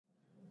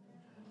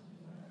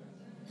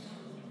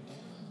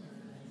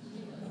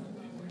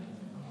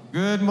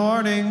Good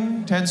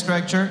morning,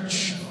 Tenstrike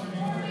Church.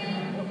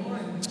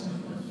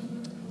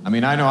 I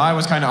mean, I know I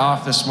was kind of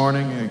off this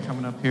morning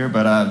coming up here,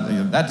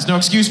 but that's no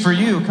excuse for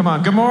you. Come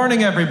on. Good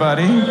morning,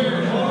 everybody. All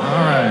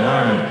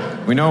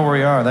right. We know where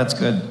we are. That's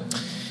good.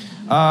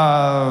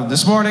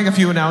 This morning, a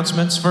few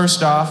announcements.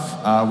 First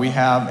off, we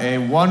have a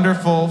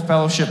wonderful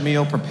fellowship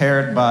meal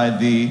prepared by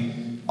the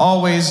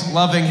always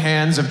loving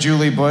hands of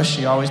Julie Bush.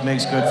 She always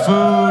makes good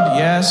food.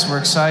 Yes, we're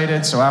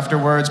excited. So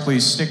afterwards,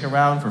 please stick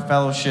around for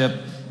fellowship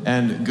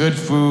and good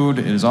food.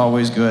 It is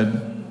always good.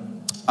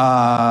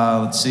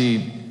 Let's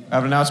see. I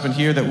have an announcement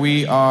here that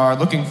we are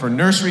looking for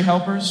nursery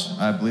helpers.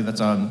 I believe that's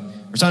on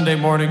for Sunday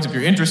mornings. If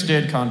you're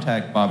interested,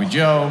 contact Bobby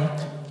Joe.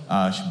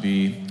 Should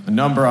be a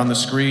number on the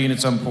screen at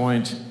some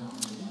point.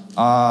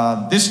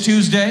 This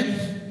Tuesday,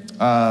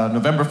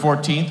 November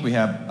 14th, we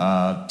have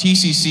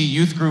TCC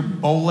Youth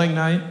Group Bowling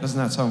Night. Doesn't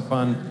that sound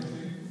fun?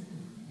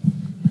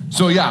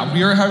 So yeah,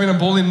 we are having a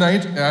bowling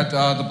night at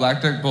the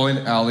Black Duck Bowling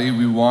Alley.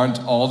 We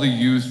want all the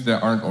youth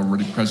that aren't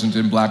already present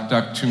in Black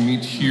Duck to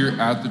meet here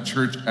at the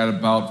church at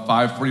about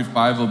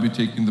 5:45. They'll be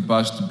taking the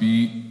bus to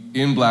be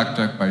in Black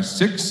Duck by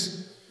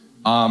 6.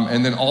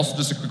 And then also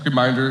just a quick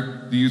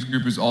reminder, the youth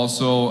group is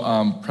also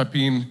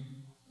prepping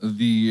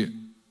the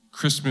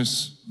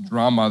Christmas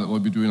drama that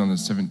we'll be doing on the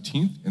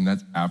 17th, and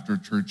that's after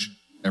church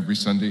every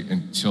Sunday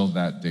until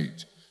that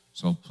date.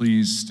 So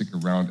please stick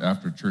around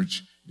after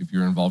church. If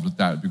you're involved with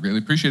that, it'd be greatly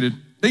appreciated.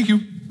 Thank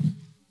you.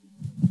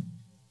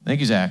 Thank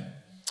you, Zach.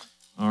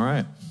 All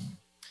right.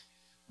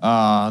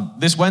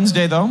 This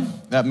Wednesday, though,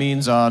 that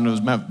means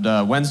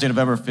Wednesday,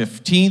 November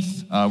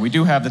 15th, we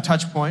do have the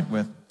touch point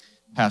with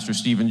Pastor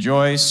Stephen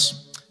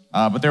Joyce,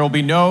 but there will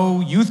be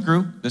no youth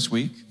group this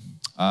week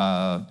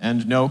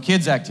and no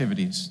kids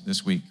activities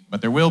this week,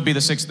 but there will be the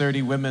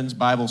 6:30 women's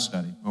Bible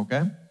study,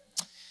 okay?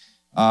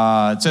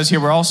 It says here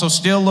we're also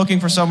still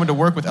looking for someone to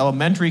work with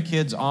elementary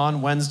kids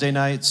on Wednesday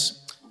nights.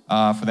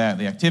 For that,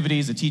 the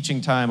activities, the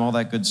teaching time, all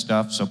that good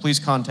stuff. So please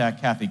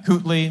contact Kathy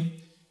Cootley,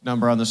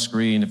 number on the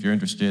screen if you're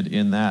interested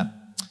in that.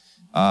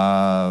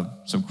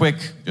 Some quick,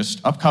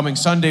 just upcoming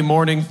Sunday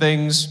morning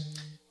things.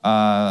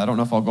 I don't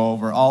know if I'll go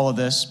over all of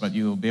this, but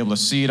you'll be able to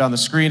see it on the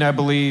screen, I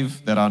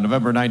believe, that on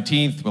November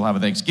 19th, we'll have a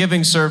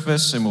Thanksgiving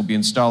service, and we'll be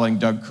installing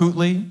Doug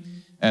Cootley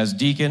as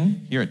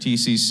deacon here at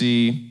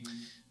TCC.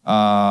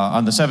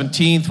 On the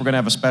 17th, we're going to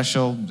have a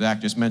special, Zach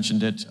just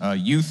mentioned it,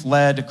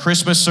 youth-led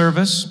Christmas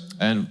service,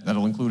 and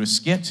that'll include a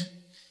skit.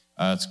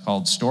 It's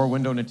called Store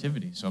Window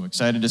Nativity, so I'm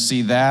excited to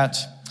see that.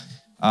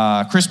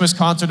 Christmas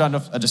concert on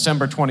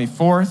December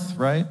 24th,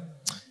 right,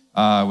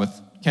 with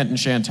Kent and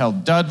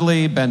Chantel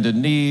Dudley, Bended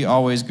Knee,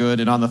 always good.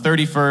 And on the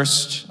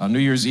 31st, on New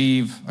Year's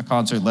Eve, a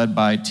concert led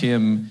by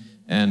Tim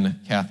and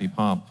Kathy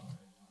Pomp.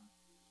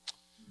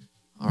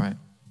 All right.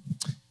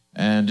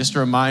 And just a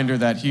reminder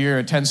that here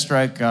at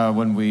Tenstrike,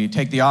 when we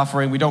take the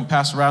offering, we don't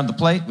pass around the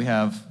plate. We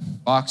have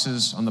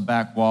boxes on the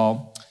back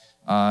wall.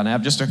 And I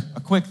have just a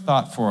quick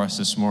thought for us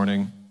this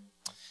morning.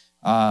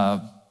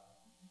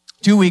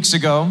 2 weeks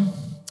ago,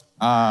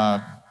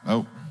 that's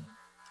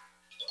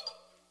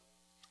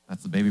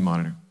the baby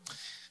monitor.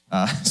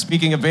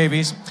 Speaking of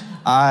babies,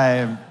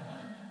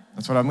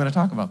 that's what I'm going to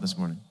talk about this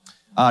morning.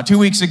 2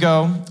 weeks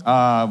ago,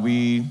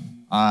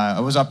 I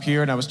was up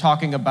here and I was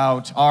talking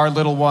about our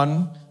little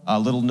one,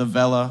 little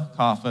Novella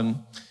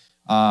Coffin,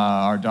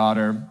 our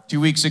daughter. 2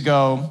 weeks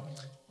ago,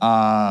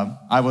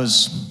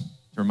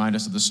 to remind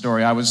us of the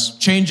story, I was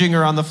changing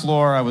her on the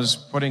floor. I was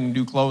putting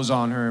new clothes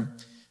on her,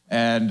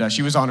 and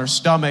she was on her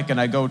stomach,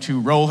 and I go to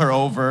roll her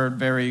over,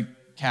 very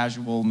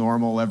casual,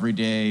 normal, every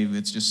day.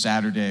 It's just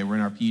Saturday. We're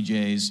in our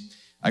PJs.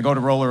 I go to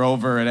roll her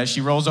over, and as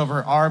she rolls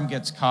over, her arm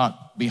gets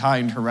caught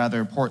behind her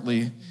rather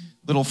portly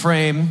little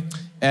frame,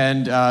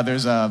 and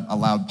there's a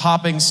loud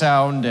popping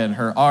sound, and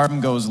her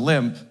arm goes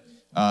limp.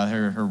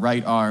 Her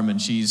right arm,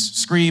 and she's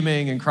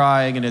screaming and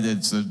crying, and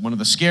it's one of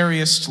the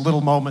scariest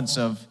little moments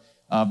of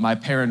my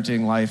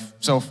parenting life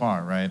so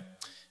far, right?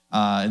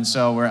 And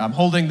so I'm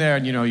holding there,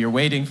 and you're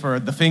waiting for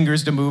the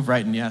fingers to move,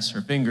 right? And yes, her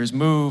fingers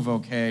move,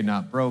 okay,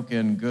 not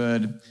broken,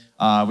 good.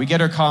 We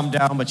get her calmed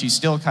down, but she's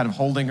still kind of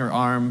holding her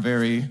arm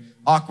very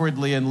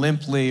awkwardly and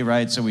limply,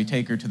 right? So we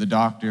take her to the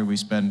doctor. We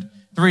spend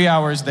 3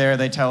 hours there.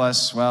 They tell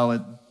us,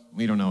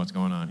 we don't know what's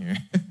going on here.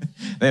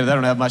 They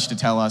don't have much to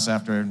tell us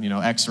after,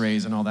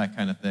 x-rays and all that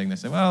kind of thing. They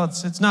say,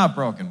 it's not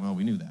broken. Well,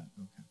 we knew that.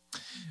 Okay.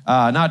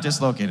 Not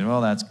dislocated.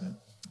 Well, that's good.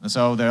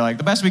 So they're like,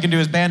 the best we can do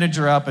is bandage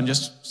her up and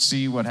just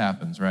see what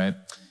happens, right?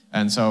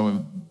 And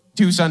so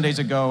 2 Sundays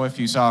ago, if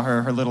you saw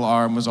her little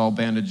arm was all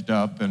bandaged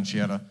up and she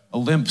had a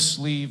limp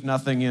sleeve,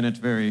 nothing in it,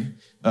 very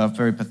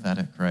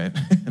pathetic, right?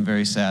 And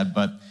very sad.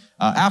 But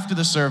after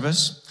the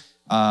service,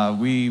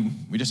 we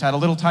just had a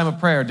little time of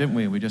prayer, didn't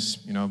we? We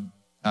just,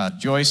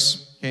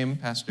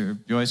 Pastor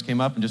Joyce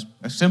came up and just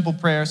a simple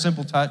prayer,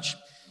 simple touch.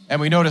 And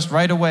we noticed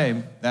right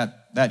away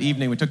that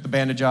evening, we took the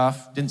bandage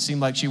off. Didn't seem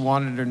like she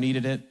wanted it or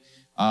needed it.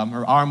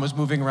 Her arm was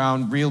moving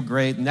around real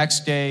great.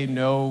 Next day,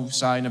 no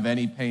sign of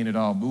any pain at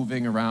all,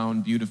 moving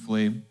around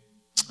beautifully.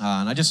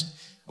 And I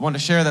wanted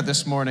to share that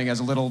this morning as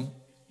a little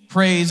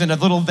praise and a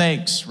little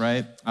thanks,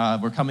 right?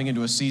 We're coming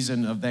into a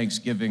season of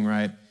Thanksgiving,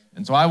 right?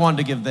 And so I wanted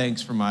to give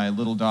thanks for my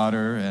little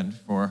daughter and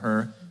for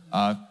her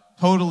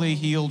totally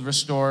healed,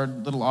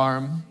 restored little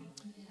arm.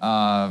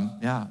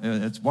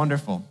 It's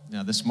wonderful.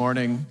 This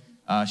morning,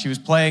 she was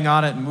playing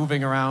on it and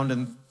moving around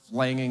and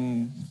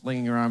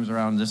flinging her arms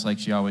around just like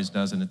she always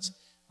does, and it's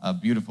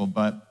beautiful.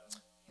 But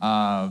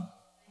I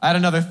had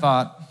another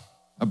thought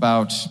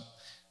about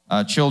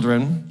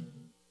children.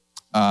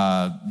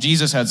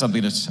 Jesus had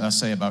something to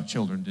say about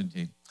children, didn't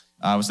he?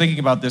 I was thinking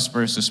about this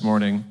verse this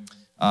morning.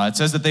 It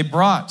says that they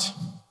brought,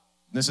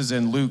 this is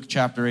in Luke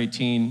chapter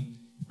 18,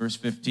 verse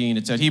 15.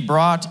 It said, he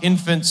brought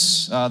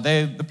infants,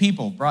 the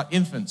people brought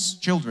infants,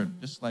 children,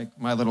 just like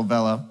my little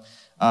Bella,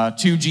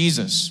 to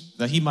Jesus,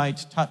 that he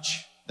might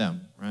touch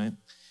them, right?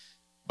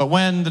 But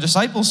when the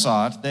disciples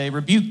saw it, they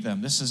rebuked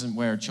them. This isn't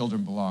where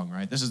children belong,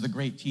 right? This is the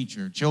great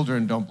teacher.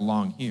 Children don't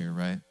belong here,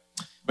 right?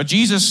 But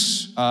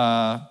Jesus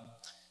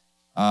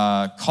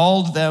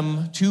called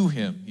them to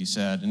him, he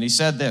said, and he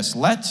said this,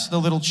 let the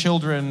little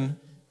children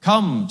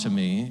come to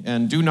me,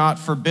 and do not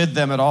forbid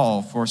them at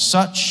all, for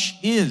such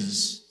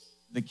is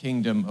the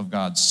kingdom of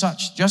God.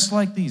 Such, just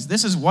like these.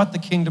 This is what the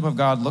kingdom of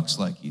God looks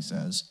like, he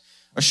says.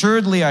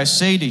 Assuredly, I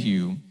say to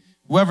you,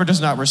 whoever does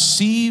not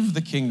receive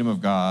the kingdom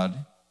of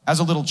God as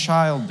a little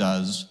child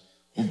does,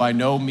 will by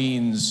no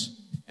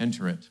means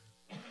enter it.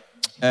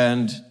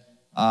 And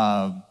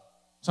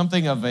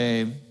something of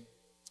a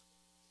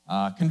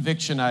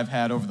conviction I've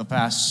had over the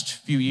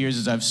past few years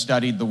as I've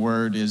studied the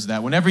Word is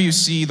that whenever you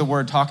see the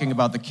Word talking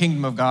about the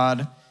kingdom of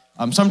God,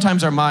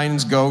 sometimes our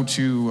minds go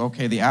to,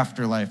 okay, the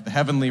afterlife, the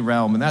heavenly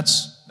realm, and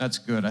that's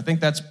good. I think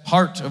that's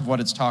part of what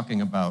it's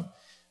talking about.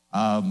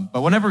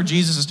 But whenever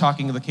Jesus is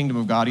talking of the kingdom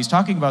of God, he's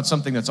talking about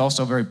something that's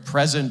also very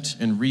present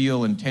and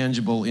real and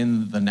tangible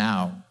in the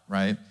now,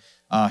 right?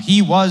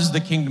 He was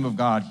the kingdom of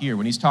God here.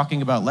 When he's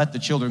talking about let the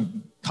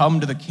children come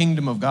to the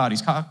kingdom of God,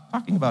 he's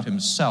talking about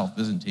himself,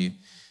 isn't he?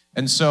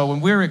 And so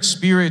when we're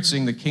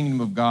experiencing the kingdom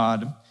of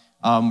God,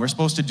 we're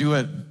supposed to do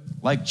it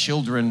like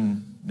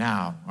children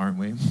now, aren't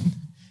we?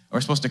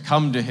 We're supposed to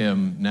come to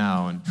him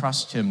now and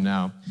trust him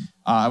now.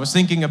 I was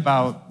thinking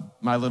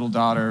about my little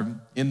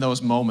daughter in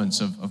those moments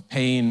of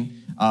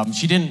pain.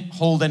 She didn't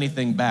hold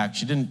anything back.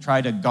 She didn't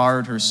try to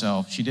guard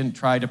herself. She didn't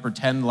try to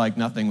pretend like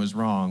nothing was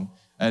wrong.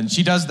 And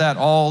she does that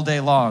all day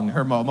long.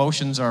 Her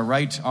emotions are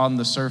right on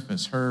the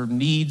surface. Her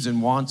needs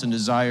and wants and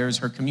desires,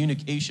 her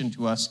communication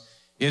to us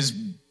is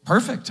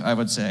perfect, I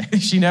would say.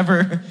 She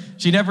never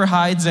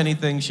hides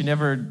anything. She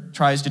never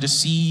tries to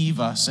deceive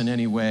us in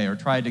any way or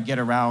try to get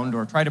around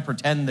or try to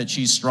pretend that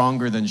she's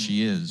stronger than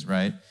she is,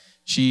 right?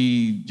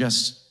 She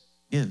just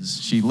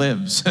is. She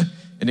lives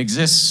and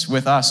exists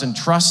with us and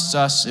trusts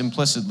us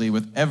implicitly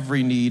with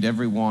every need,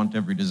 every want,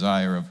 every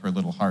desire of her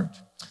little heart.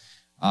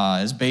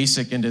 As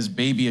basic and as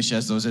babyish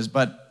as those is.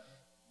 But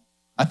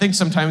I think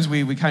sometimes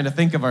we kind of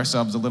think of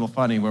ourselves a little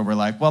funny where we're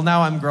like, well,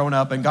 now I'm grown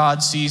up and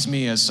God sees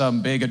me as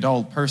some big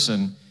adult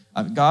person.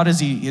 God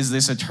is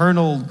this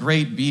eternal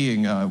great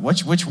being.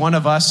 Which one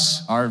of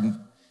us,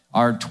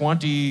 our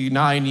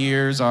 29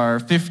 years, our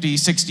 50,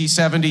 60,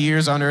 70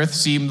 years on earth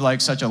seemed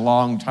like such a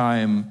long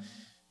time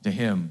to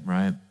him,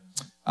 right?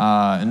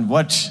 And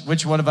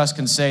which one of us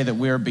can say that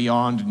we're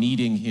beyond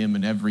needing him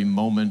in every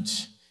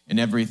moment, in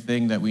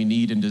everything that we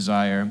need and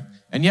desire?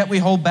 And yet we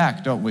hold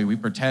back, don't we? We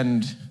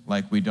pretend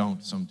like we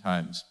don't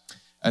sometimes.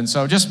 And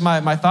so just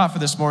my thought for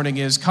this morning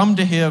is come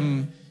to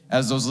him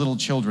as those little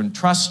children.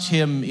 Trust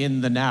him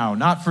in the now,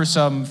 not for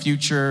some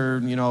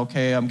future,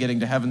 okay, I'm getting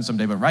to heaven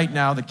someday, but right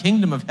now the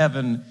kingdom of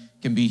heaven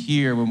can be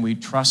here when we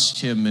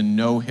trust him and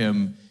know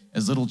him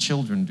as little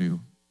children do.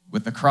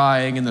 With the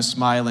crying and the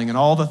smiling and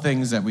all the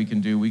things that we can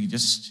do, we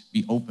just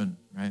be open,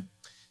 right?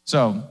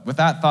 So with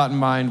that thought in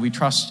mind, we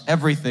trust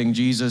everything,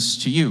 Jesus,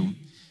 to you.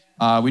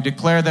 We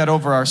declare that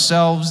over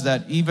ourselves,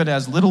 that even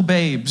as little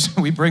babes,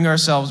 we bring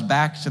ourselves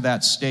back to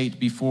that state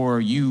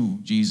before you,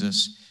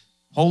 Jesus,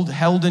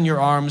 held in your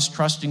arms,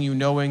 trusting you,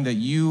 knowing that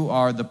you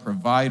are the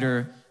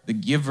provider, the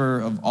giver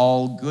of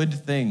all good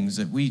things,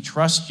 that we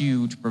trust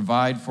you to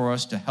provide for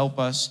us, to help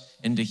us,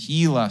 and to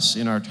heal us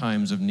in our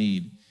times of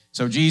need.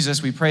 So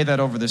Jesus, we pray that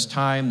over this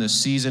time, this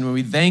season, when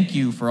we thank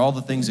you for all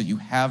the things that you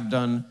have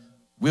done,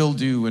 will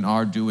do, and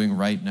are doing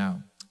right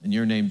now. In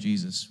your name,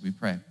 Jesus, we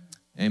pray.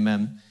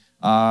 Amen.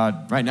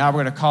 Right now,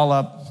 we're going to call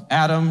up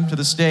Adam to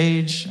the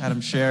stage.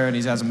 Adam Sharon,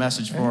 he has a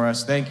message for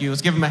us. Thank you.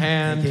 Let's give him a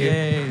hand.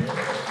 Yay.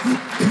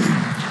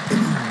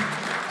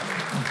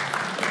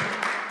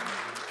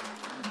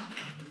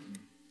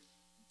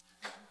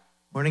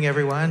 Morning,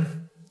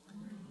 everyone.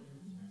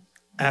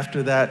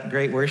 After that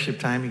great worship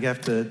time, you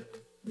have to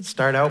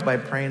start out by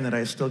praying that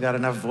I still got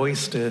enough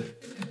voice to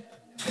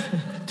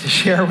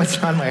share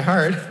what's on my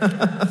heart.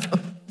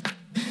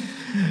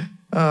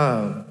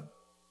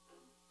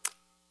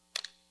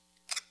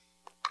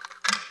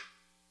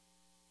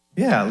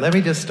 Let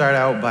me just start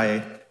out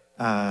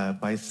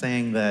by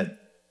saying that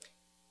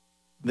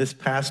this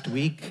past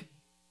week,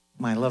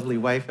 my lovely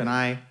wife and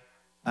I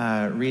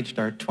reached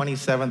our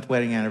 27th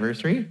wedding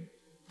anniversary.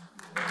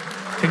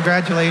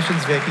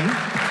 Congratulations, Vicki.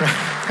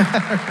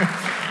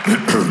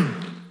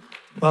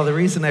 Well, the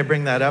reason I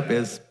bring that up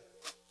is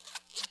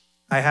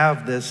I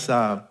have this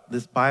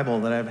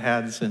Bible that I've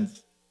had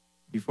since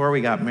before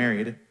we got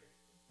married.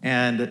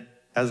 And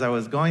as I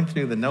was going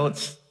through the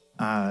notes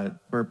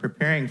for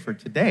preparing for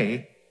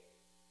today,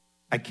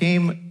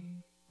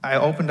 I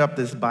opened up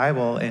this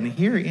Bible, and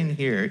here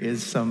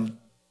is some,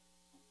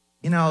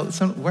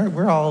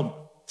 we're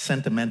all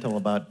sentimental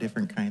about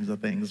different kinds of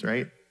things,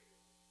 right?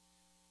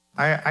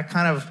 I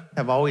kind of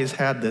have always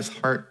had this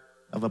heart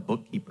of a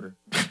bookkeeper.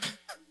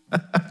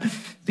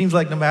 Seems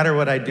like no matter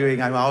what I'm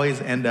doing, I always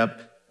end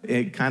up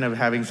kind of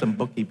having some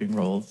bookkeeping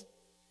roles.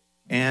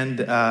 And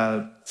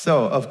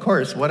so, of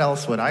course, what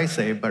else would I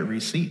say but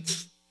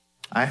receipts?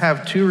 I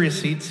have 2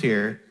 receipts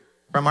here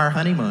from our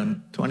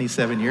honeymoon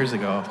 27 years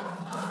ago.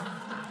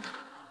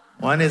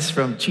 One is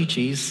from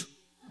Chi-Chi's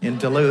in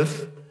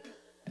Duluth,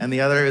 and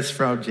the other is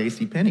from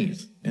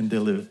JCPenney's in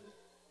Duluth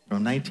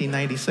from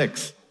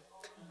 1996.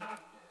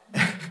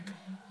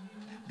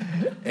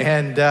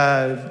 And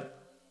the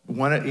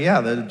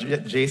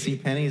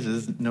JCPenney's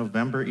is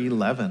November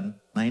 11,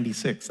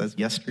 96. That's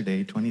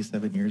yesterday,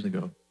 27 years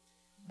ago.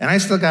 And I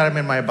still got them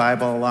in my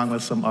Bible along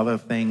with some other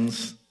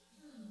things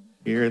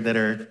here that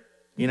are,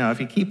 if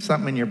you keep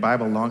something in your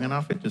Bible long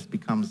enough, it just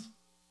becomes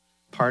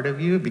part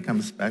of you, it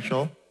becomes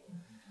special.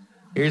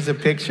 Here's a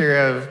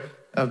picture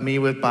of me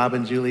with Bob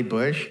and Julie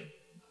Bush.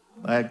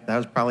 That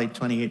was probably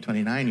 28,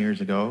 29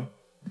 years ago.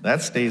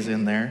 That stays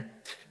in there.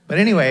 But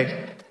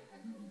anyway,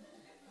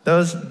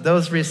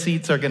 those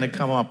receipts are going to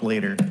come up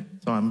later,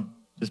 so I'm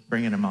just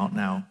bringing them out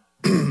now.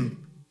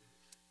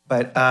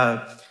 But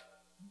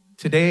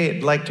today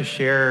I'd like to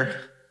share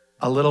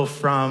a little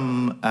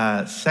from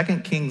 2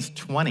 Kings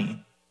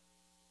 20.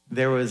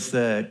 There was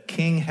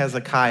King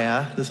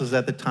Hezekiah. This was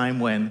at the time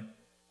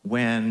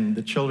when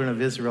the children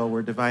of Israel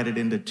were divided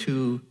into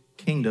 2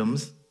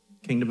 kingdoms,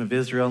 kingdom of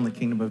Israel and the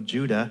kingdom of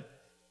Judah.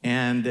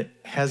 And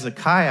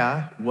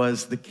Hezekiah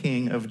was the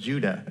king of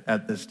Judah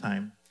at this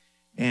time.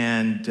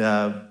 And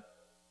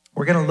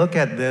we're going to look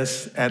at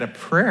this at a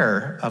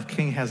prayer of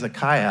King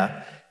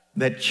Hezekiah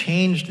that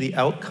changed the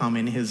outcome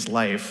in his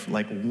life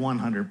like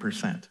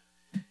 100%.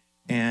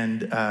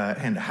 And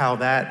how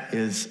that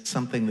is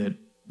something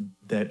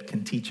that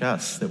can teach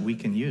us, that we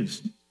can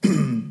use.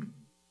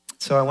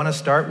 So I want to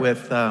start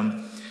with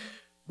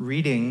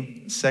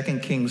reading 2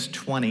 Kings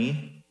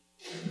 20,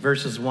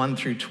 verses 1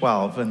 through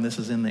 12, and this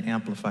is in the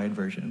Amplified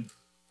Version.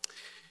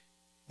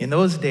 In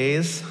those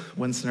days,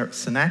 when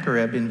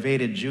Sennacherib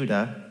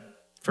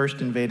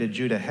first invaded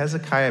Judah,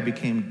 Hezekiah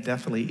became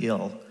deathly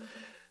ill.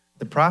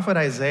 The prophet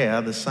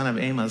Isaiah, the son of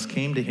Amos,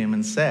 came to him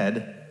and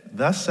said,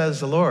 "Thus says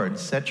the Lord,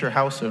 set your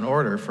house in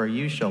order, for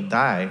you shall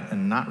die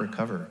and not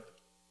recover."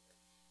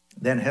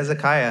 Then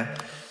Hezekiah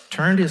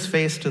turned his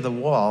face to the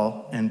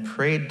wall and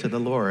prayed to the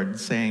Lord,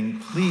 saying,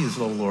 "Please,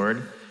 O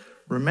Lord,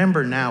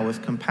 remember now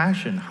with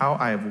compassion how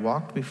I have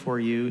walked before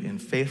you in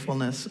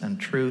faithfulness and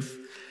truth,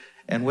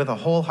 and with a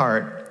whole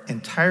heart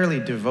entirely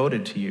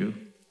devoted to you,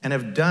 and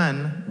have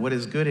done what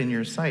is good in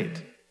your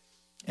sight."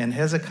 And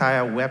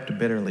Hezekiah wept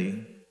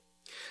bitterly.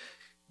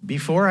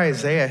 Before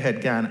Isaiah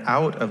had gone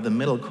out of the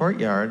middle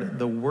courtyard,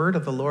 the word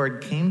of the Lord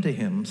came to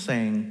him,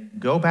 saying,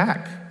 "Go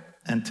back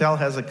and tell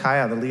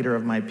Hezekiah, the leader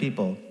of my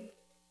people,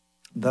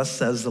 thus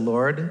says the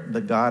Lord,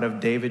 the God of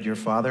David your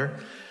father,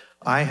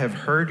 I have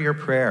heard your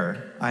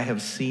prayer, I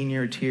have seen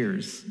your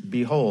tears.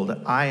 Behold,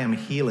 I am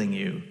healing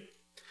you.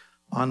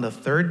 On the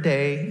 3rd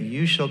day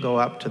you shall go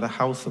up to the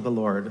house of the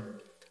Lord.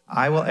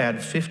 I will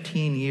add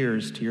 15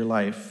 years to your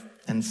life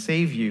and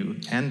save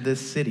you and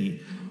this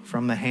city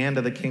from the hand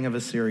of the king of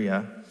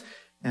Assyria.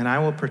 And I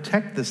will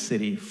protect this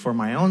city for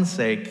my own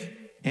sake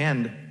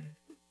and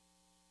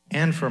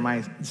for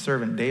my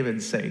servant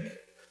David's sake."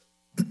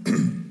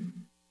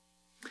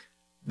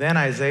 Then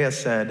Isaiah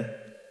said,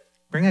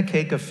 "Bring a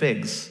cake of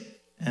figs."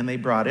 And they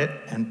brought it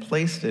and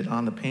placed it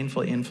on the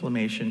painful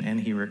inflammation,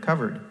 and he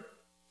recovered.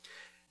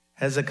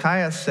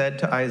 Hezekiah said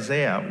to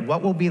Isaiah,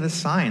 "What will be the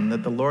sign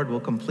that the Lord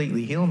will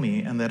completely heal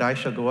me, and that I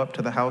shall go up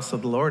to the house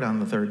of the Lord on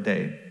the 3rd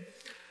day?"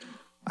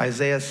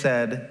 Isaiah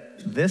said,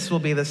 "This will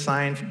be the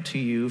sign to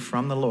you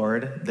from the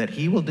Lord, that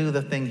he will do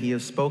the thing he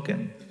has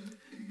spoken.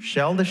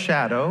 Shall the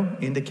shadow,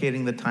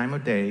 indicating the time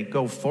of day,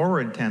 go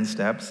forward 10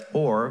 steps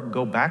or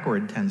go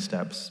backward 10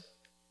 steps?"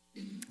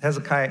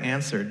 Hezekiah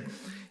answered,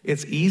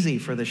 "It's easy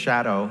for the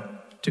shadow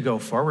to go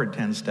forward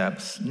 10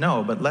 steps.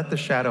 No, but let the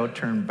shadow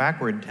turn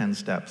backward 10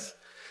 steps.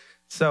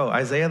 So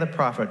Isaiah the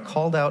prophet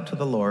called out to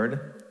the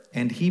Lord,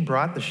 and he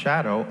brought the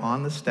shadow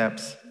on the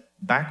steps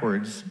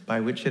backwards by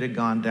which it had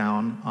gone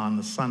down on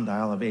the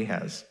sundial of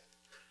Ahaz.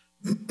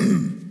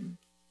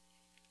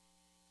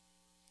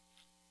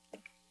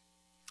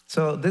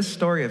 So this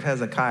story of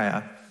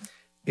Hezekiah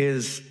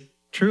is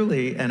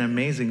truly an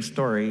amazing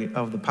story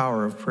of the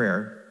power of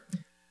prayer.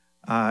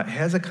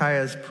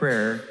 Hezekiah's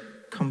prayer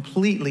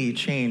completely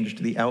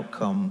changed the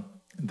outcome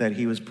that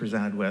he was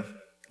presented with,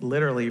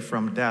 literally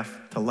from death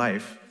to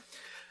life.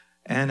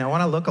 And I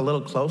want to look a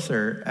little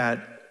closer at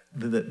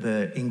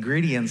the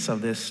ingredients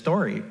of this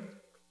story.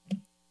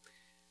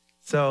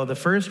 So the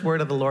first word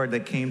of the Lord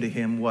that came to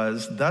him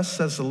was, "Thus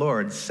says the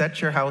Lord,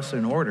 set your house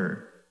in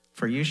order,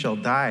 for you shall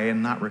die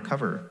and not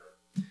recover."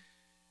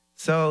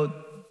 So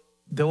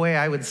the way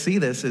I would see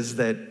this is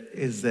that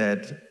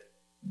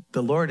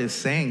the Lord is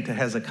saying to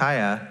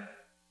Hezekiah,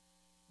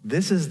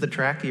 this is the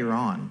track you're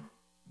on.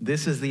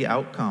 This is the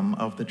outcome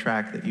of the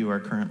track that you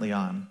are currently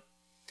on.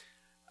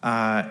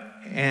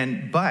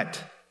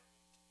 But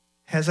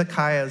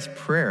Hezekiah's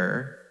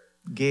prayer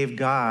gave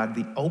God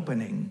the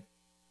opening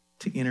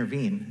to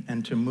intervene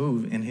and to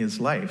move in his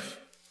life.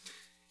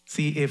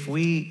 See, if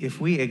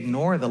we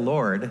ignore the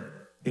Lord,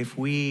 if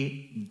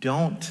we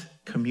don't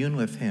commune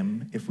with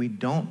him, if we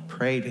don't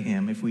pray to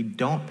him, if we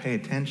don't pay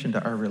attention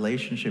to our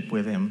relationship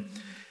with him,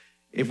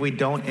 if we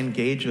don't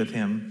engage with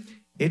him,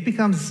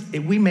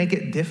 we make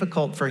it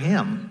difficult for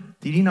him.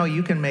 Did you know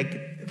you can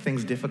make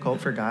things difficult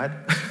for God?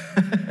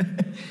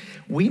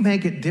 We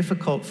make it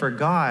difficult for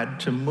God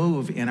to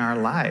move in our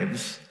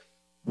lives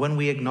when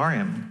we ignore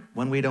him,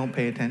 when we don't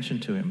pay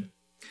attention to him.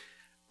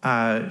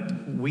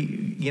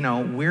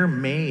 We're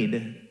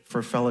made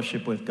for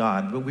fellowship with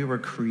God, but we were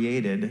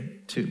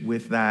created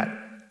with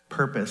that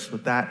purpose,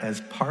 with that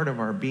as part of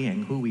our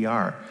being, who we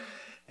are.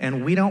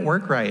 And we don't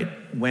work right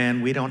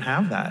when we don't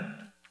have that.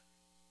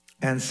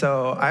 And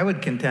so I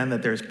would contend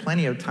that there's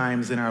plenty of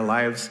times in our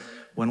lives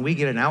when we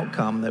get an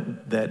outcome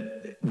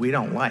that we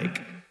don't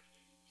like,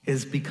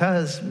 is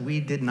because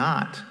we did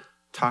not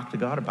talk to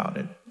God about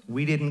it.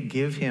 We didn't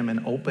give him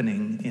an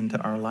opening into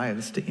our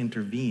lives to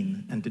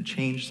intervene and to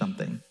change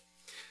something.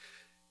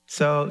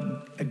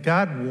 So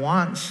God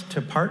wants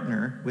to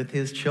partner with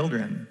his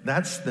children.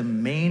 That's the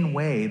main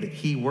way that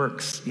he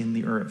works in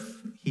the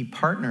earth. He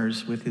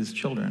partners with his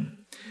children.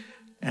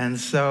 And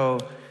so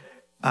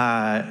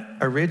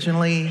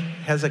originally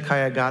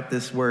Hezekiah got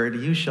this word,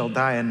 "You shall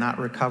die and not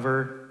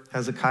recover."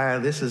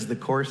 Hezekiah, this is the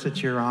course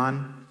that you're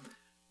on.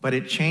 But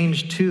it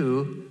changed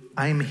to,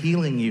 "I'm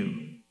healing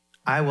you.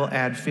 I will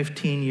add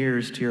 15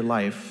 years to your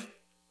life."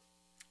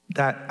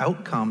 That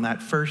outcome,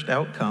 that first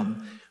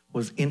outcome,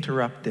 was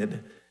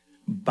interrupted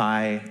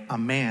by a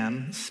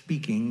man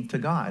speaking to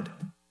God.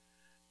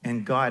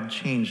 And God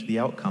changed the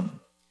outcome.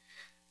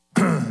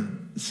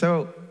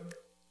 So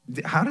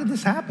how did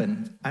this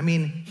happen? I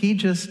mean, he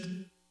just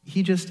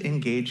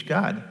engaged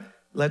God.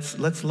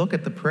 Let's look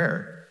at the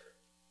prayer.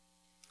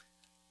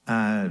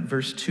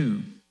 Verse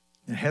 2.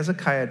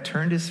 Hezekiah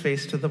turned his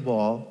face to the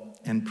wall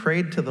and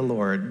prayed to the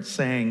Lord,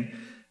 saying,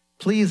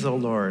 "Please, O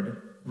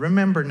Lord,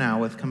 remember now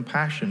with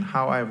compassion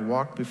how I have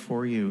walked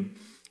before you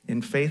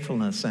in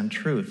faithfulness and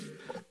truth,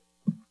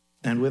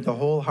 and with a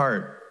whole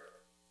heart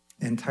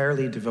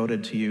entirely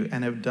devoted to you,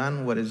 and have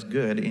done what is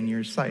good in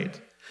your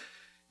sight."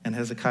 And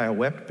Hezekiah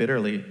wept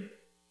bitterly.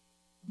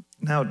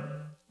 Now,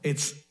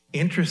 it's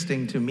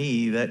interesting to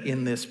me that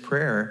in this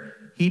prayer,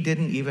 he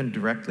didn't even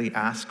directly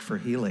ask for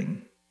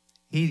healing.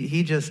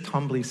 He just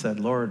humbly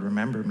said, "Lord,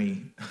 remember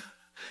me.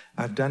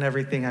 I've done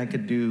everything I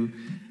could do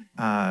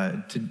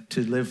to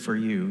live for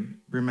you.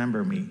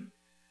 Remember me."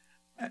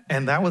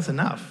 And that was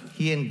enough.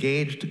 He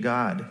engaged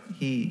God.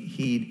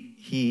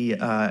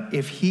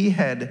 If he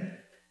had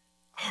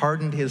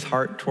hardened his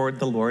heart toward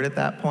the Lord at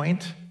that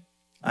point,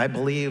 I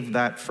believe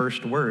that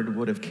first word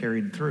would have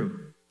carried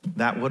through.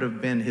 That would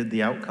have been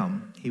the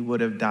outcome. He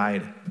would have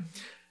died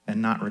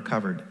and not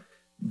recovered.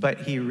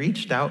 But he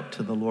reached out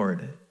to the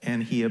Lord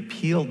and he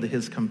appealed to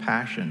his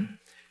compassion,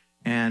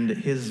 and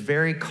his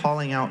very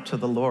calling out to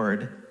the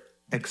Lord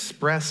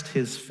expressed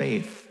his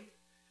faith.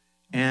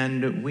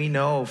 And we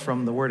know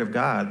from the word of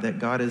God that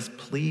God is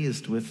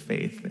pleased with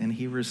faith and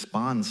he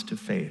responds to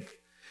faith.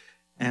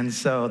 And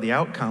so the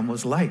outcome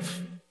was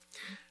life.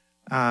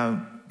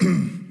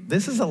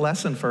 This is a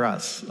lesson for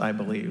us, I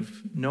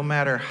believe. No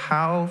matter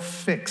how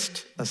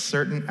fixed a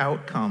certain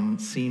outcome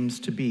seems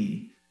to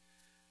be,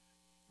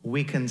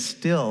 we can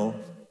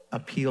still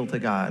appeal to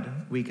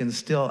God. We can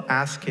still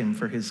ask him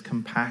for his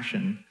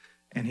compassion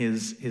and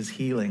his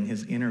healing,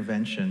 his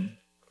intervention.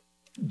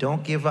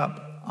 Don't give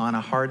up on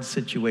a hard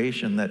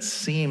situation that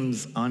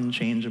seems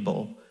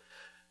unchangeable,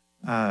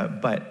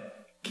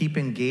 but keep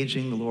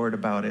engaging the Lord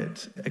about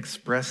it.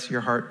 Express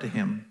your heart to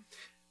him,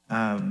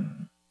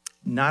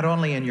 not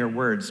only in your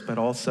words, but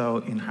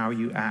also in how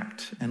you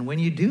act. And when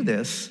you do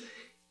this,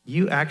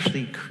 you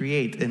actually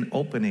create an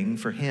opening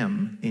for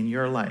him in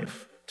your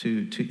life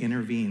to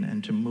intervene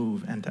and to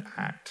move and to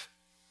act.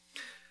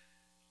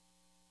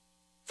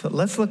 So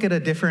let's look at a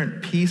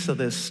different piece of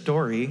this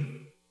story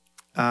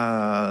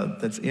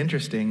that's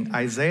interesting.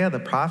 Isaiah the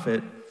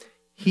prophet,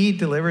 he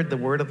delivered the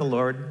word of the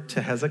Lord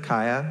to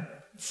Hezekiah,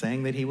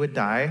 saying that he would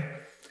die.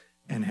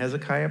 And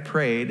Hezekiah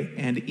prayed,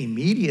 and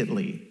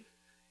immediately,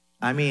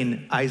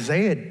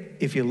 Isaiah,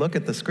 if you look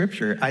at the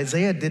scripture,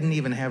 Isaiah didn't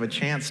even have a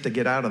chance to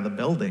get out of the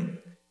building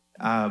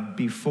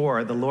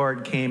before the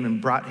Lord came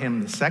and brought him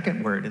the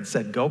second word and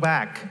said, "Go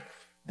back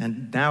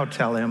and now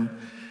tell him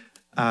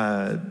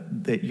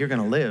that you're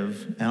going to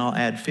live, and I'll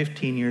add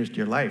 15 years to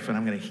your life, and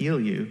I'm going to heal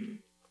you."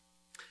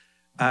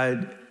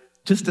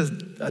 Just as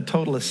a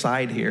total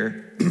aside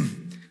here,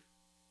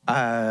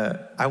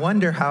 I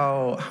wonder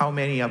how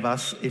many of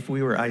us, if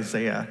we were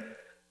Isaiah,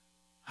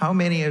 How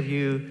many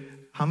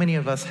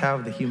of us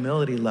have the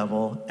humility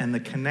level and the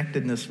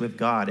connectedness with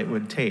God it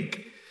would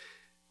take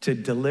to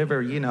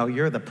deliver,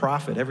 you're the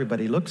prophet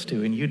everybody looks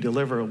to, and you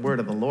deliver a word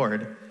of the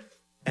Lord,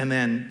 and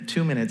then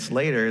 2 minutes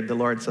later, the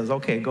Lord says,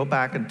 okay, go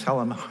back and tell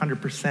them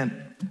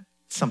 100%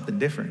 something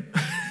different.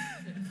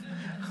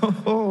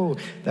 Oh,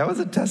 that was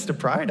a test of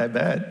pride, I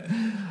bet.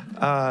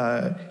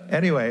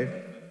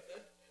 Anyway,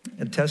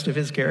 a test of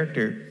his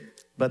character,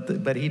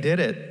 but he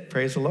did it.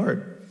 Praise the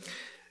Lord.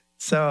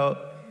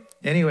 So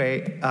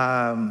anyway,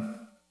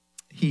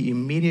 he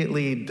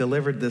immediately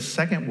delivered this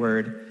second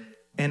word.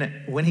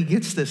 And when he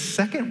gets this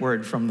second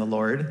word from the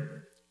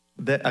Lord,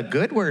 a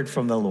good word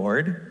from the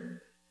Lord,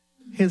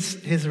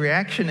 his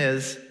reaction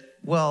is,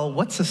 well,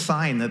 what's a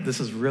sign that this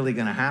is really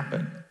going to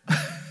happen?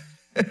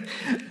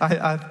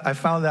 I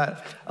found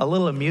that a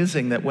little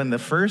amusing that when the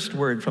first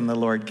word from the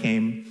Lord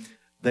came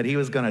that he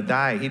was going to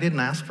die, he didn't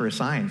ask for a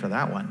sign for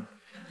that one.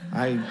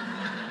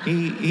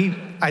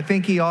 I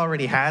think he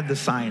already had the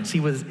signs.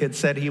 It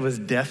said he was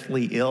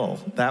deathly ill.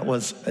 That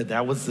was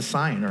the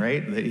sign,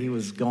 right? That he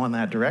was going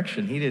that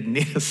direction. He didn't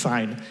need a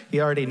sign. He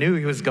already knew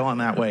he was going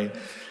that way.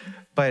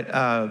 But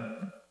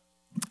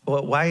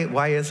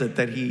why is it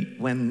that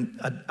when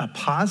a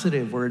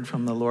positive word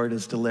from the Lord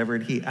is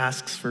delivered, he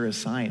asks for a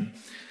sign?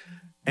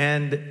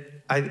 And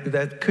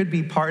that could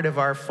be part of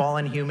our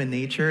fallen human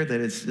nature, that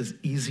it's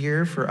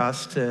easier for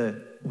us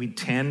we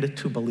tend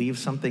to believe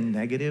something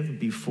negative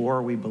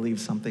before we believe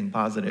something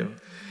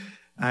positive.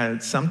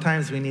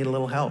 Sometimes we need a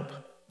little help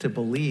to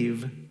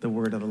believe the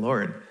word of the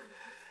Lord.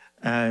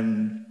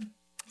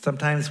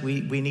 Sometimes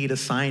we need a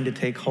sign to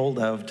take hold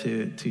of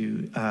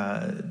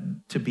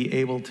to be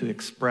able to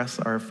express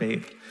our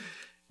faith.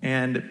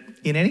 And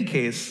in any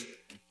case,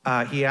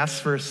 he asks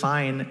for a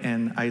sign,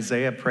 and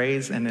Isaiah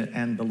prays,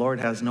 and the Lord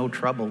has no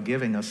trouble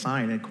giving a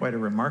sign, and quite a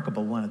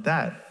remarkable one at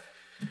that.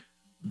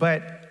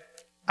 But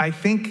I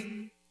think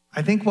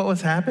what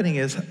was happening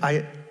is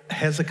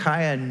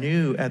Hezekiah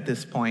knew at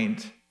this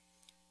point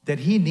that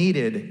he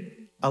needed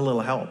a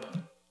little help.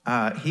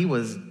 He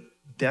was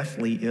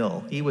deathly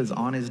ill. He was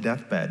on his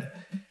deathbed.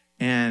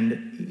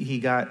 And he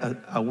got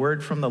a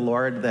word from the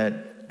Lord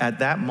that at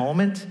that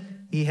moment,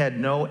 he had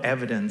no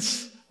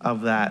evidence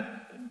of that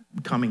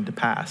coming to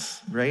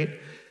pass, right?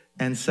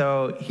 And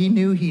so he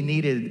knew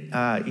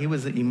he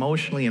was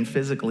emotionally and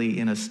physically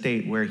in a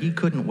state where he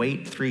couldn't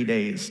wait 3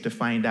 days to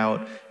find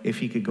out if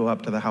he could go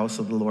up to the house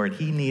of the Lord.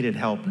 He needed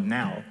help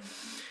now.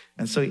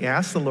 And so he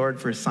asked the Lord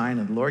for a sign,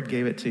 and the Lord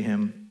gave it to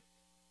him.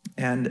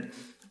 And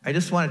I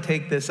just want to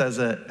take this as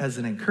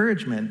an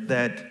encouragement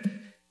that,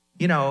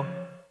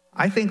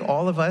 I think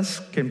all of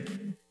us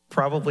can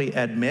probably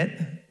admit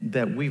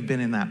that we've been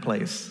in that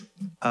place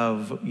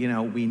of,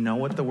 we know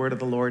what the word of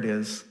the Lord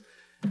is,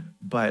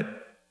 but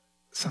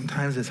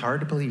sometimes it's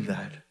hard to believe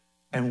that.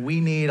 And we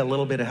need a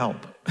little bit of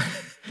help.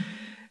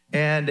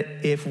 And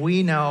if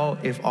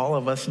all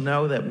of us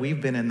know that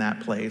we've been in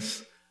that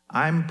place,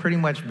 I'm pretty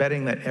much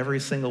betting that every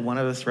single one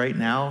of us right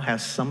now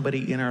has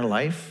somebody in our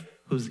life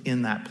who's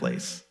in that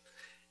place.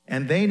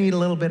 And they need a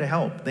little bit of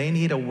help. They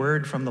need a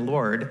word from the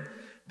Lord.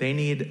 They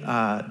need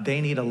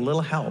a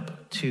little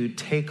help to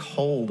take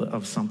hold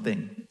of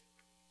something.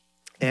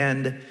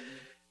 And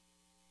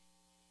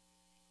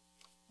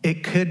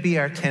it could be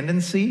our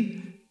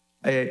tendency,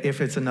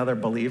 if it's another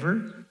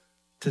believer,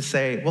 to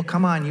say, well,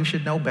 come on, you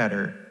should know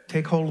better.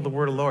 Take hold of the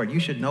word of the Lord. You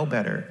should know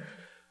better.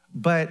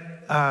 But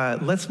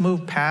let's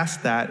move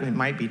past that. It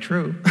might be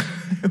true.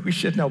 We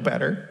should know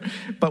better.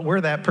 But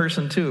we're that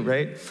person too,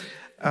 right?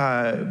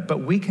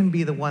 But we can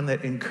be the one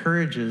that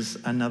encourages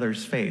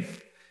another's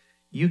faith.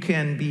 We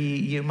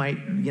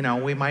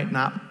might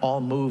not all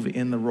move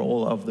in the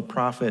role of the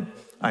prophet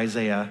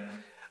Isaiah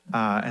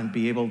and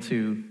be able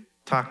to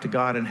talk to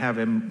God and have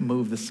him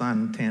move the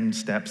sun 10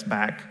 steps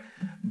back.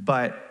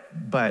 But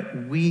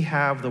we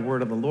have the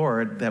word of the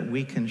Lord that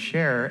we can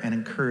share and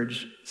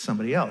encourage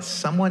somebody else.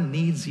 Someone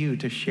needs you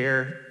to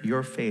share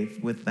your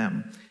faith with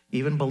them,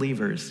 even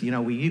believers.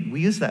 We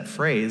use that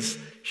phrase,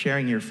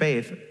 sharing your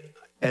faith,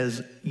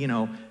 as,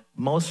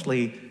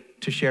 mostly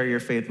to share your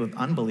faith with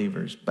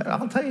unbelievers. But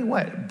I'll tell you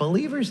what,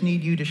 believers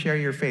need you to share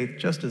your faith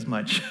just as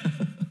much.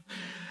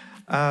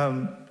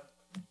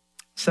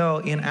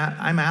 So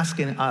I'm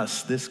asking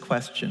us this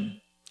question: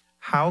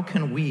 how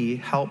can we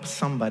help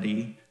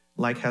somebody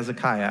like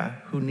Hezekiah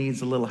who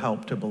needs a little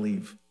help to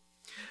believe?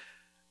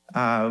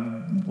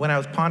 When I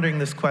was pondering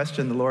this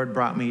question, the Lord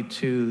brought me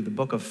to the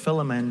book of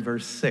Philemon,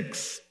 verse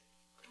 6.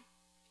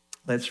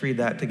 Let's read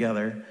that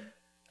together.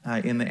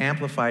 In the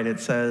Amplified, it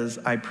says,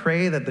 I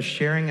pray that the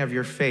sharing of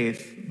your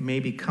faith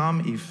may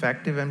become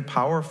effective and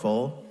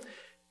powerful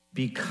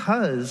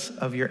because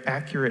of your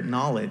accurate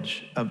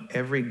knowledge of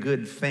every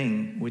good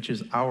thing which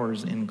is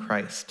ours in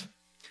Christ.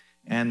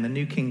 And the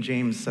New King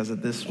James says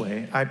it this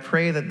way: I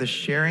pray that the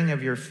sharing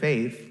of your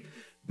faith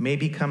may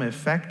become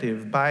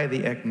effective by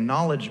the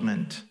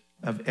acknowledgement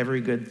of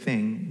every good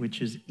thing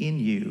which is in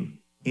you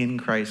in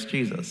Christ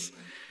Jesus.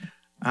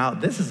 Now,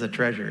 this is a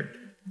treasure.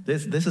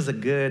 This is a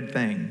good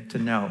thing to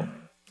know.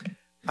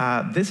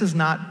 This is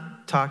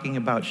not talking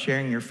about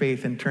sharing your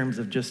faith in terms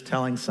of just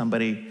telling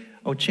somebody,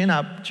 oh, chin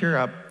up, cheer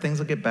up, things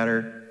will get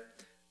better.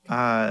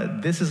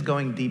 This is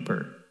going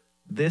deeper.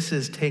 This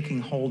is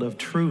taking hold of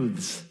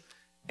truths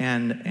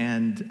and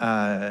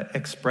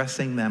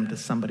expressing them to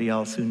somebody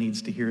else who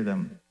needs to hear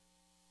them.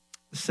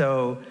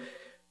 So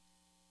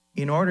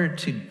in order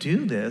to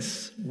do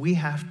this, we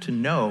have to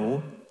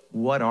know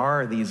what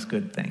are these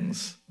good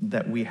things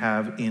that we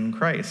have in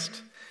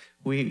Christ.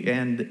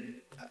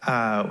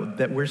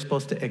 That we're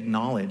supposed to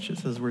acknowledge. It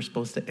says we're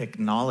supposed to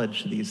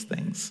acknowledge these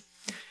things.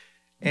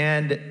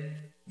 And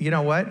you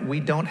know what? We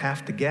don't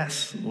have to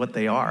guess what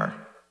they are.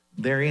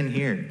 They're in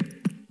here.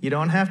 You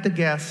don't have to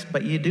guess,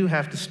 but you do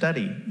have to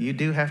study. You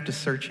do have to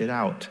search it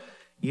out.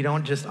 You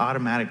don't just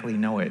automatically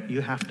know it.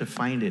 You have to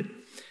find it.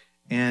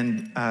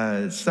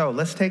 And so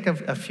let's take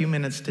a few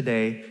minutes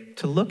today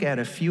to look at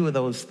a few of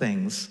those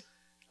things.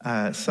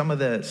 Some of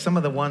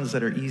the ones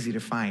that are easy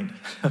to find,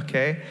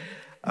 okay?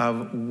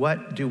 Of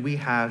what do we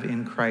have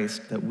in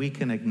Christ that we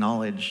can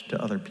acknowledge to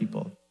other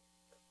people?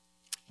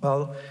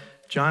 Well,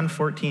 John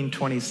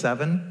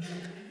 14:27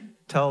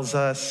 tells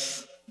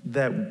us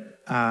that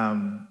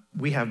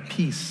we have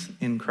peace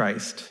in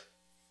Christ.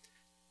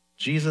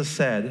 Jesus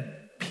said,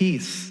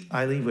 "Peace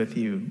I leave with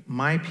you,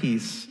 my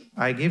peace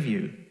I give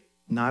you.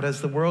 Not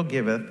as the world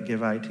giveth,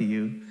 give I to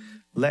you.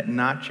 Let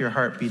not your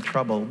heart be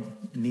troubled,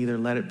 neither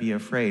let it be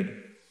afraid."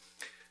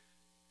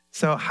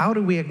 So how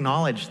do we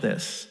acknowledge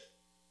this?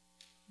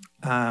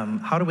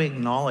 How do we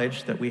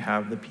acknowledge that we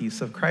have the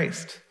peace of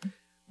Christ?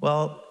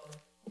 Well,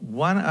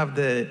 one of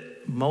the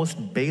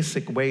most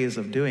basic ways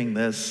of doing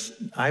this,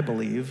 I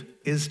believe,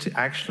 is to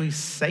actually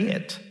say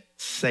it.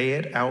 Say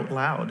it out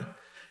loud.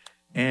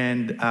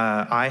 And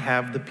I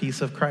have the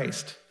peace of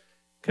Christ.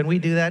 Can we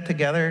do that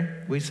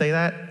together? We say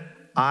that?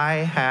 I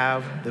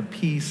have the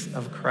peace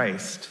of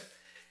Christ.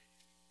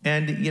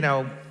 And, you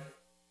know,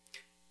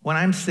 when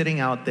I'm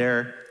sitting out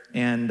there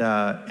and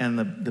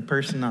the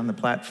person on the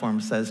platform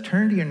says,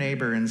 turn to your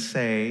neighbor and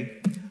say,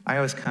 I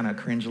always kind of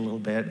cringe a little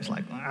bit. It's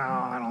like, oh,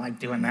 I don't like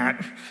doing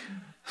that.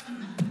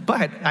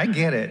 But I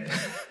get it.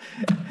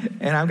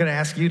 And I'm going to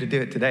ask you to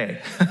do it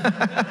today.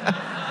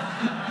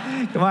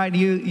 Come on,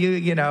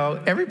 you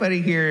know,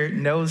 everybody here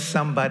knows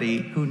somebody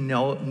who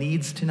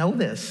needs to know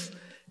this,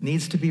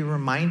 needs to be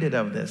reminded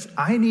of this.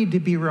 I need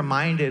to be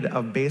reminded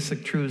of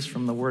basic truths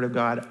from the Word of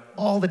God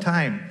all the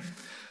time.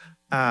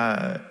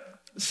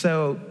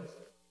 So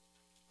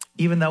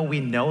even though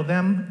we know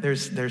them,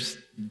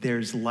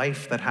 there's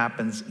life that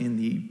happens in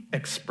the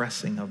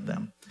expressing of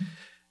them.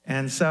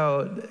 And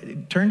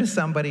so turn to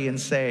somebody and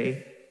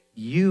say,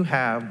 you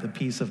have the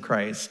peace of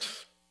Christ.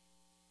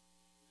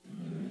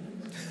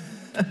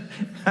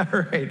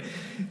 All right.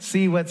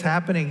 See, what's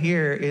happening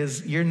here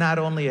is you're not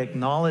only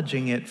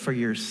acknowledging it for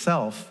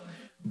yourself,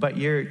 but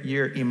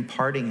you're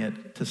imparting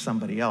it to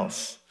somebody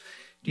else.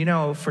 You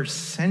know, for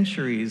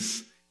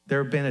centuries,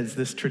 there have been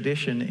this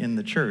tradition in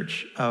the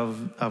church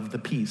of the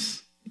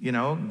peace, you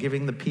know,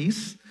 giving the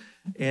peace.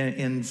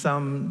 In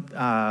some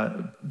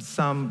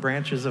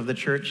branches of the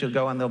church, you'll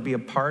go and there'll be a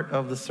part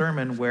of the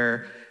sermon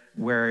where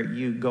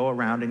you go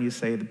around and you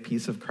say the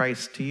peace of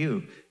Christ to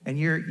you. And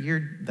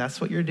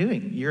that's what you're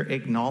doing. You're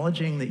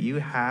acknowledging that you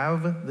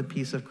have the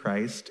peace of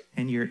Christ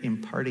and you're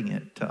imparting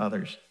it to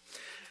others.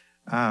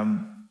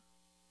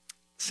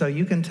 So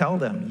you can tell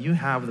them, you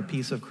have the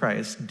peace of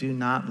Christ. Do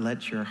not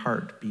let your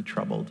heart be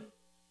troubled.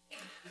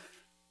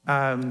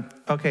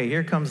 Okay,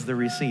 here comes the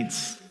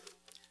receipts.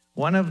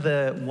 One of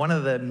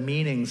the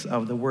meanings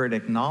of the word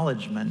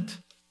acknowledgement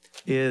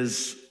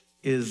is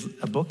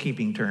a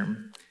bookkeeping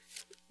term.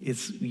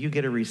 It's you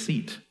get a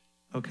receipt.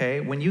 Okay,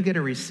 when you get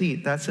a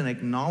receipt, that's an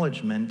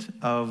acknowledgement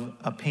of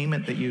a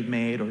payment that you've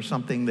made or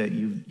something that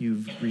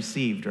you've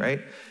received,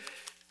 right?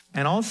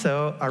 And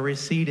also, a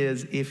receipt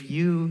is if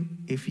you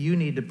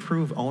need to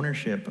prove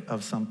ownership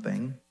of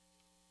something,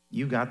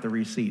 you got the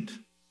receipt.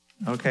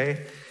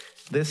 Okay,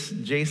 this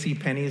J.C.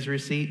 Penney's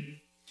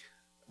receipt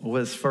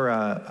was for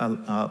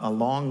a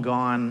long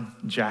gone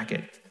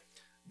jacket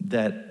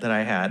that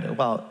I had.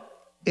 Well,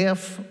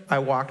 if I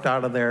walked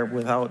out of there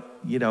without,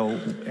 you know,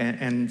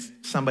 and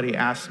somebody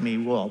asked me,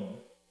 well,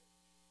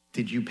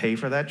 did you pay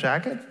for that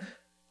jacket?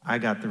 I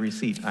got the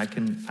receipt. I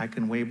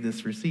can wave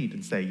this receipt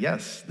and say,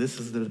 yes, this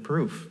is the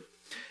proof.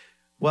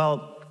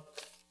 Well,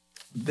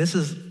 this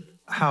is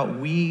how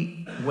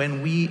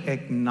when we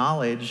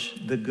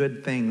acknowledge the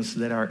good things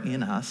that are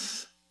in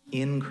us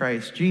in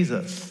Christ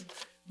Jesus,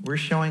 we're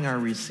showing our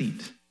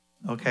receipt,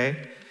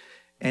 okay?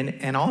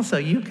 And also,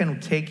 you can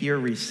take your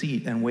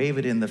receipt and wave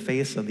it in the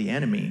face of the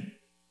enemy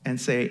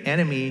and say,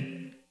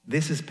 enemy,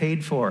 this is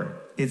paid for.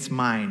 It's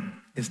mine.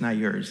 It's not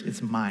yours.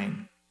 It's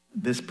mine.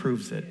 This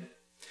proves it.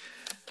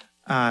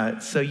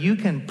 So you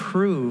can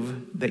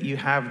prove that you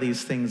have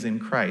these things in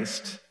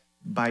Christ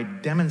by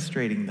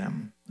demonstrating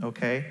them,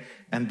 okay?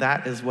 And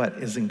that is what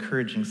is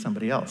encouraging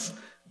somebody else.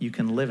 You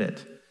can live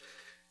it.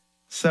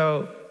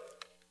 So,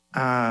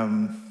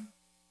 a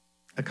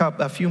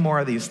few more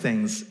of these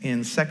things.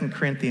 In 2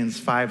 Corinthians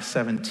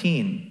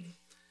 5:17, it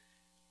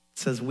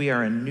says we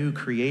are a new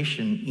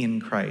creation in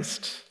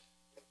Christ.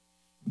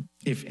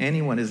 If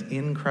anyone is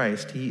in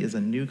Christ, he is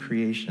a new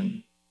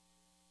creation.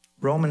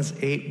 Romans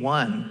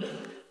 8:1,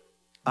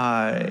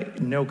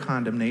 no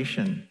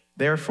condemnation.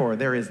 Therefore,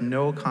 there is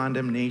no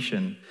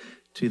condemnation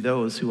to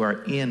those who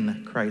are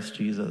in Christ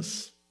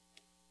Jesus.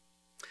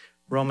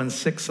 Romans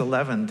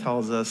 6:11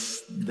 tells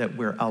us that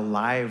we're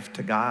alive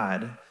to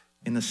God.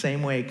 In the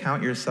same way,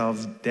 count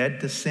yourselves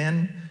dead to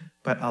sin,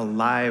 but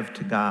alive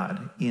to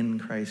God in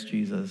Christ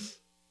Jesus.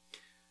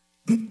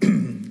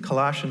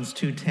 Colossians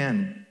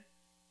 2:10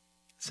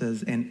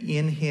 says, and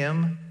in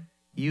him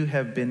you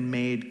have been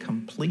made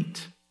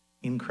complete.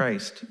 In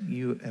Christ,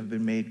 you have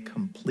been made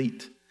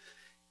complete.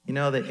 You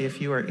know that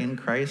if you are in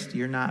Christ,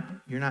 you're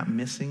not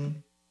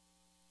missing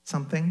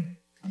something.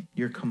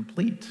 You're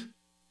complete.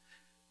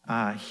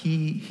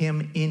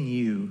 Him in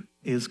you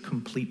is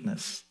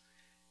completeness.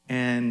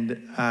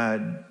 And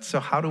so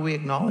how do we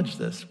acknowledge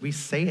this? We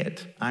say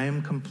it. I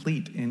am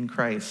complete in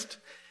Christ.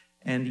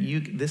 And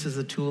this is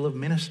a tool of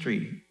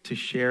ministry to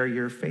share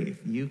your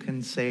faith. You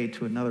can say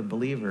to another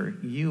believer,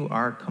 you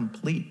are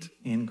complete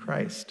in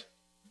Christ.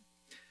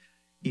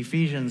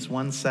 Ephesians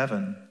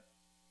 1:7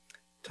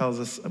 tells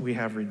us we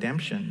have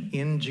redemption.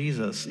 In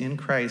Jesus, in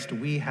Christ,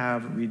 we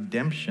have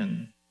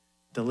redemption,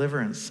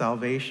 deliverance,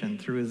 salvation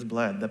through his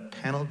blood. The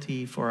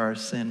penalty for our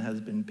sin has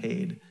been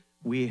paid.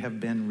 We have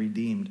been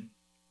redeemed.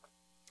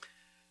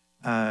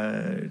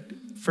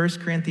 1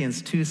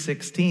 Corinthians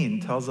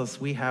 2:16 tells us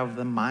we have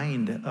the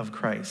mind of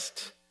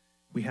Christ.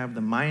 We have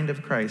the mind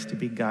of Christ to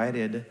be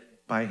guided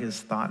by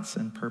his thoughts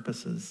and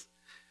purposes.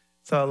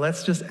 So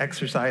let's just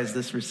exercise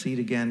this receipt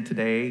again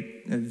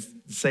today.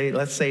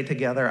 Let's say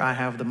together, I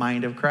have the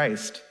mind of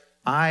Christ.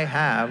 I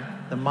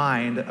have the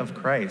mind of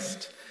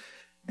Christ.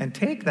 And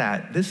take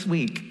that this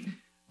week.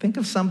 Think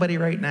of somebody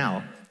right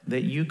now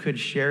that you could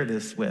share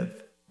this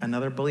with,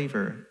 another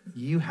believer.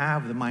 You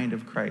have the mind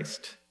of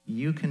Christ.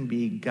 You can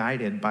be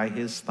guided by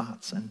his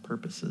thoughts and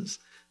purposes.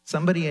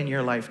 Somebody in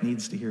your life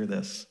needs to hear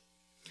this.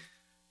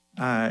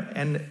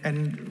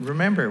 And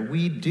remember,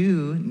 we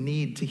do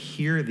need to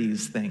hear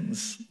these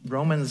things.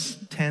 Romans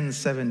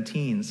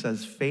 10:17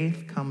 says,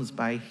 faith comes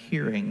by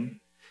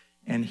hearing,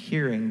 and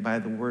hearing by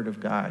the word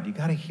of God. You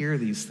got to hear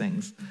these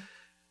things.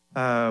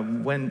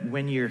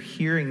 When you're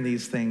hearing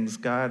these things,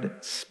 God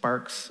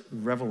sparks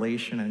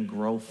revelation and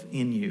growth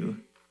in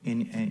you,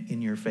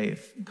 in your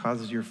faith. It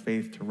causes your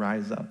faith to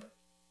rise up.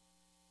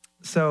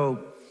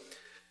 So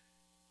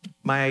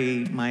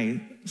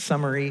my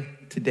summary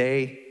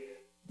today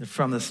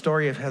from the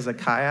story of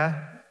Hezekiah,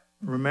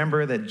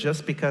 remember that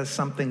just because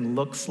something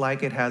looks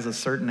like it has a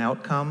certain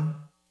outcome,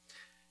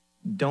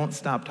 don't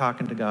stop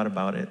talking to God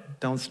about it.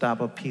 Don't stop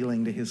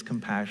appealing to his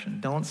compassion.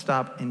 Don't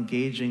stop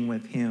engaging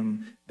with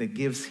him that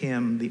gives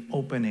him the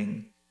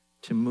opening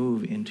to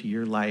move into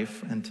your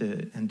life and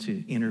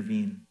to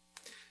intervene.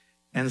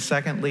 And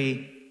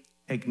secondly,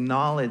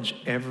 acknowledge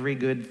every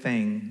good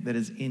thing that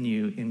is in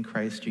you in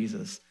Christ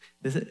Jesus.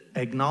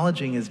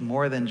 Acknowledging is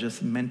more than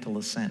just mental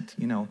assent.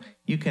 You know,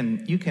 you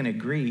can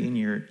agree in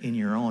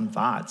your own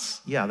thoughts.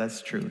 Yeah,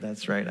 that's true.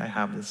 That's right. I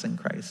have this in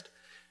Christ.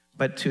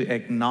 But to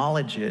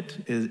acknowledge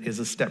it is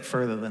a step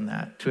further than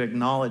that. To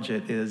acknowledge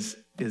it is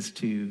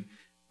to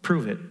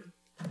prove it,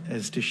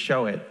 is to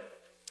show it,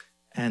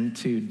 and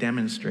to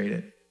demonstrate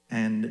it.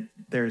 And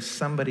there's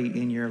somebody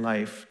in your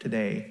life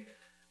today,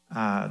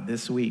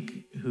 this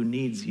week, who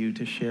needs you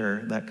to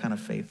share that kind of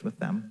faith with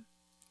them.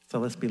 So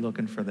let's be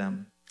looking for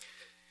them.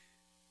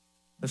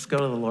 Let's go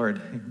to the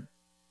Lord.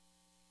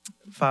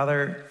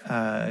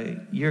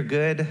 Father, you're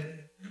good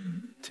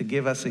to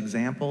give us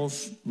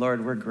examples.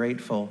 Lord, we're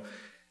grateful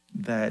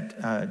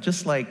that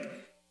just like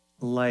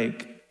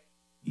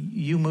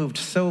you moved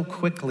so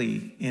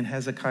quickly in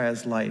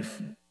Hezekiah's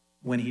life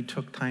when he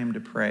took time to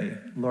pray.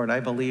 Lord, I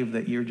believe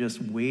that you're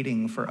just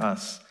waiting for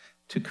us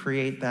to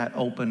create that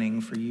opening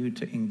for you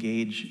to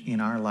engage in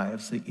our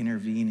lives, to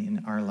intervene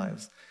in our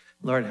lives.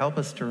 Lord, help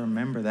us to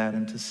remember that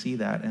and to see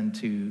that and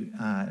to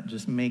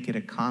just make it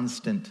a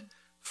constant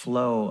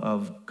flow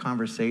of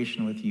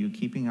conversation with you,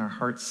 keeping our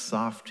hearts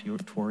soft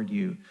toward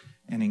you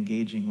and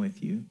engaging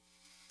with you.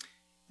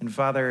 And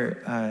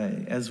Father,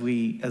 as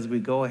we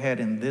go ahead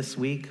in this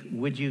week,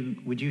 would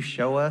you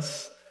show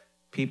us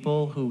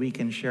people who we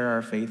can share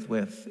our faith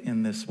with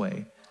in this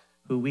way,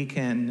 who we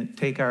can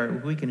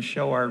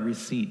show our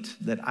receipt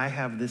that I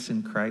have this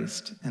in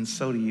Christ, and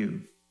so do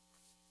you.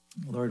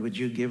 Lord, would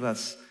you give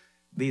us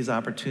these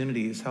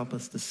opportunities, help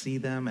us to see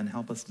them and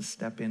help us to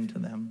step into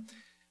them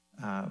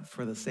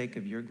for the sake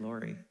of your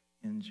glory.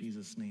 In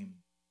Jesus' name,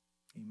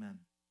 amen.